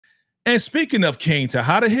And speaking of Kane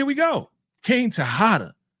Tejada, here we go. Kane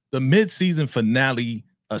Tejada, the mid-season finale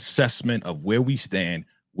assessment of where we stand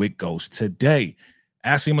with Ghost today.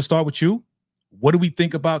 Ashley, I'm gonna start with you. What do we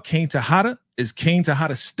think about Kane Tejada? Is Kane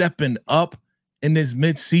Tejada stepping up in this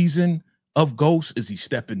mid-season of Ghost? Is he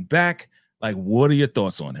stepping back? Like, what are your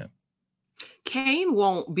thoughts on him? Kane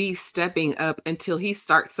won't be stepping up until he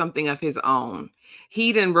starts something of his own.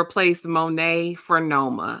 He didn't replace Monet for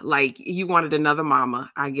Noma. Like, you wanted another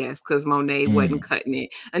mama, I guess, because Monet wasn't cutting it.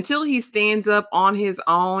 Until he stands up on his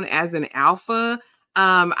own as an alpha,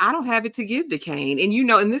 I don't have it to give to Kane. And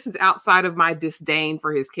and this is outside of my disdain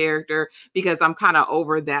for his character, because I'm kind of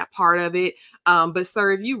over that part of it. But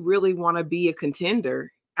sir, if you really want to be a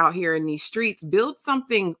contender out here in these streets, build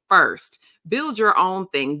something first. Build your own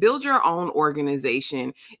thing, build your own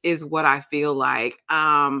organization is what I feel like.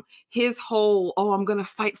 His whole, I'm going to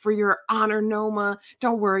fight for your honor, Noma.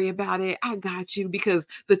 Don't worry about it. I got you, because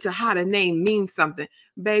the Tejada name means something.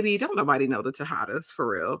 Baby, don't nobody know the Tejadas for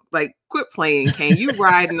real. Like, quit playing, Kane. You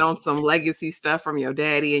riding on some legacy stuff from your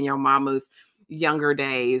daddy and your mama's younger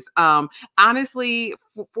days. Honestly,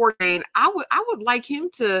 for Kane, I would like him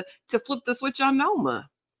to flip the switch on Noma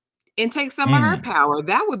and take some of her power.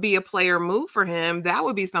 That would be a player move for him. That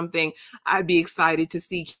would be something I'd be excited to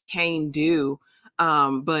see Kane do.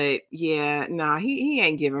 But yeah, nah, he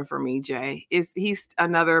ain't giving for me, Jay. He's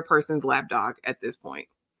another person's lapdog at this point.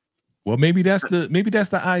 Well, maybe that's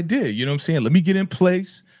the idea. You know what I'm saying? Let me get in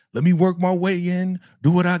place. Let me work my way in,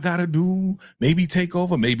 do what I gotta do, maybe take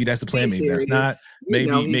over. Maybe that's the plan. Maybe that's not.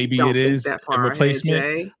 Maybe it is a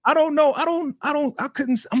replacement. I don't know. I'm not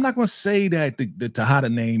gonna say that the Tejada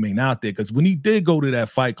name ain't out there, because when he did go to that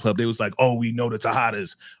Fight Club, they was like, oh, we know the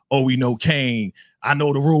Tejadas. Oh, we know Kane. I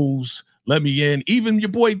know the rules. Let me in. Even your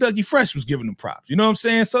boy Dougie Fresh was giving him props. You know what I'm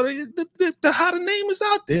saying? So the Tejada name is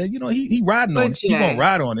out there. He riding on it. He gonna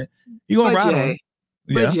ride on it. He gonna ride on it.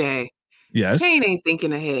 But Jay. Yes. Kane ain't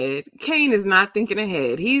thinking ahead. Kane is not thinking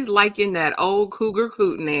ahead. He's liking that old cougar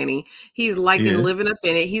hootenanny. He's liking living up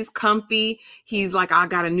in it. He's comfy. He's like, I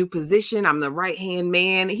got a new position. I'm the right-hand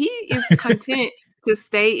man. He is content to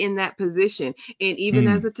stay in that position. And even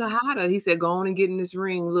as a Tejada, he said, go on and get in this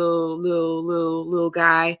ring, little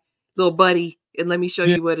guy, little buddy, and let me show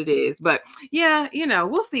you what it is. But yeah,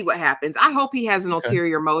 we'll see what happens. I hope he has an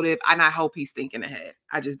ulterior motive, and I hope he's thinking ahead.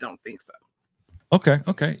 I just don't think so. Okay.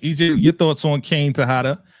 EJ, your thoughts on Kane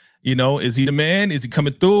Tejada? Is he the man? Is he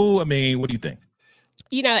coming through? I mean, what do you think?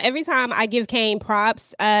 Every time I give Kane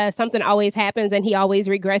props, something always happens and he always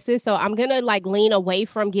regresses. So I'm going to lean away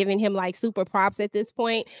from giving him super props at this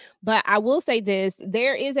point. But I will say this,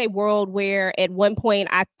 there is a world where at one point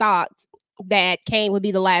I thought that Kane would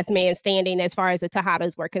be the last man standing as far as the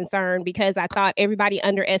Tejadas were concerned, because I thought everybody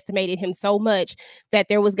underestimated him so much that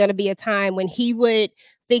there was going to be a time when he would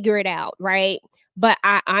figure it out, right? But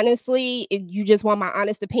I honestly, if you just want my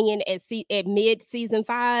honest opinion, at mid-season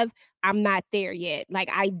 5, I'm not there yet.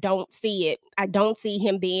 I don't see it. I don't see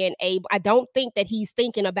him being able. I don't think that he's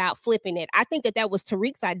thinking about flipping it. I think that was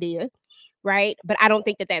Tariq's idea, right? But I don't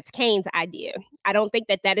think that that's Kane's idea. I don't think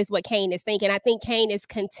that is what Kane is thinking. I think Kane is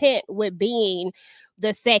content with being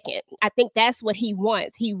the second. I think that's what he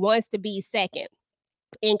wants. He wants to be second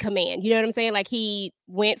in command. You know what I'm saying? He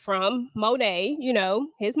went from Monet,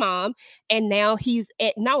 his mom, and now he's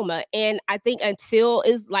at Noma. And I think until,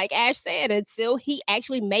 is like Ash said, until he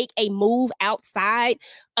actually make a move outside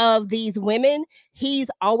of these women,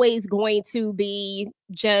 he's always going to be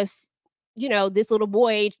just, this little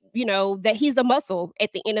boy, that he's the muscle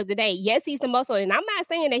at the end of the day. Yes, he's the muscle. And I'm not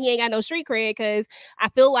saying that he ain't got no street cred, because I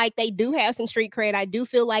feel like they do have some street cred. I do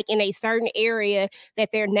feel like in a certain area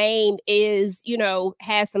that their name is,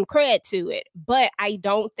 has some cred to it. But I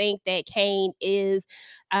don't think that Kane is,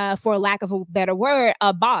 for lack of a better word,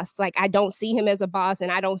 a boss. I don't see him as a boss,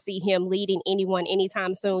 and I don't see him leading anyone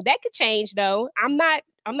anytime soon. That could change, though. I'm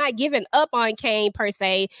not giving up on Kane per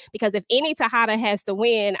se, because if any Tejada has to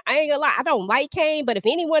win, I ain't gonna lie, I don't like Kane, but if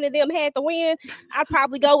any one of them had to win, I'd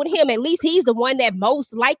probably go with him. At least he's the one that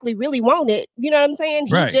most likely really wanted. You know what I'm saying?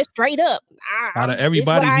 He just straight up. Out of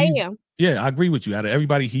everybody, I agree with you. Out of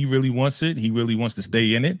everybody, he really wants it. He really wants to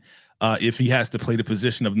stay in it. If he has to play the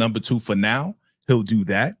position of number 2 for now, he'll do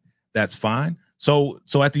that. That's fine. So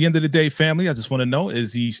at the end of the day, family, I just want to know,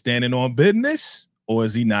 is he standing on business? Or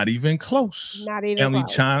is he not even close? Not even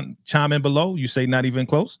close. Chime in below. You say not even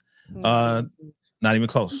close. Not even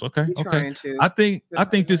close. Okay. I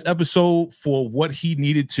think this episode, for what he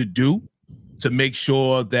needed to do to make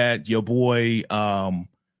sure that your boy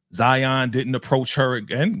Zion didn't approach her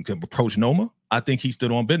again, to approach Noma, I think he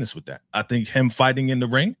stood on business with that. I think him fighting in the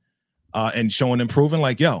ring and showing and proving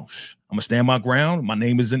yo, I'm gonna stand my ground. My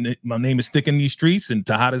name is sticking these streets, and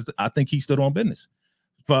I think he stood on business.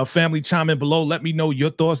 For family, chime in below. Let me know your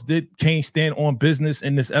thoughts. Did Kane stand on business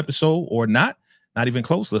in this episode or not? Not even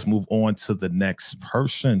close. Let's move on to the next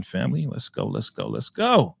person, family. Let's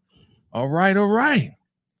go. All right.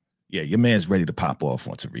 Yeah, your man's ready to pop off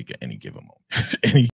on Tariq any given moment.